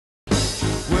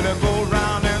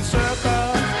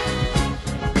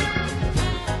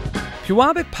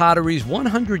Pewabic Pottery's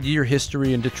 100-year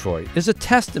history in Detroit is a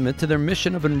testament to their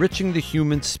mission of enriching the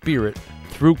human spirit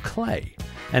through clay.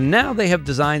 And now they have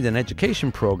designed an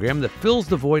education program that fills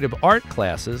the void of art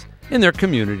classes in their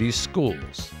community's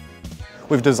schools.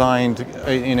 We've designed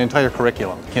an entire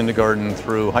curriculum, kindergarten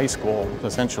through high school,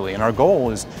 essentially. And our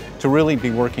goal is to really be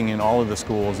working in all of the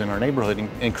schools in our neighborhood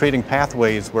and creating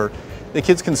pathways where the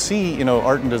kids can see,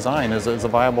 art and design as a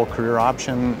viable career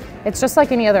option. It's just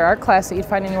like any other art class that you'd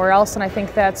find anywhere else, and I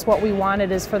think that's what we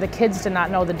wanted, is for the kids to not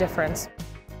know the difference.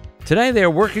 Today they are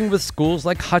working with schools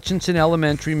like Hutchinson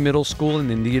Elementary Middle School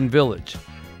in Indian Village.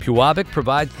 Pewabic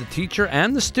provides the teacher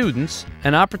and the students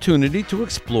an opportunity to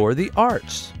explore the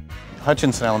arts.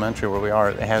 Hutchinson Elementary, where we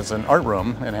are, has an art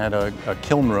room and had a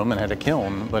kiln room and had a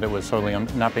kiln, but it was totally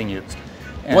not being used.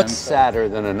 And what's sadder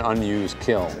than an unused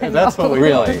kiln? That's what we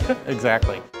really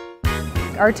exactly.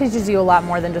 Art teaches you a lot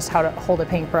more than just how to hold a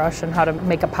paintbrush and how to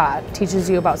make a pot. It teaches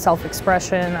you about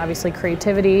self-expression, obviously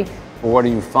creativity. What are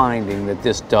you finding that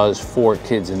this does for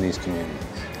kids in these communities?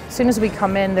 As soon as we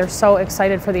come in, they're so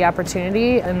excited for the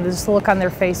opportunity, and just the look on their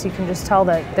face, you can just tell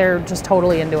that they're just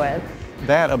totally into it.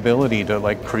 That ability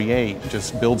to create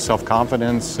just builds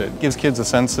self-confidence. It gives kids a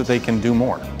sense that they can do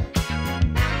more.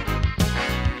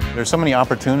 There's so many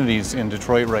opportunities in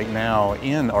Detroit right now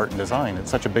in art and design.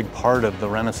 It's such a big part of the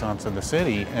renaissance of the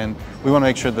city, and we want to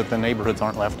make sure that the neighborhoods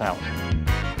aren't left out.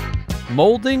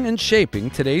 Molding and shaping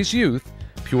today's youth,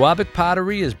 Pewabic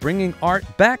Pottery is bringing art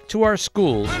back to our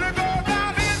schools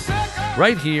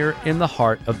right here in the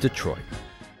heart of Detroit.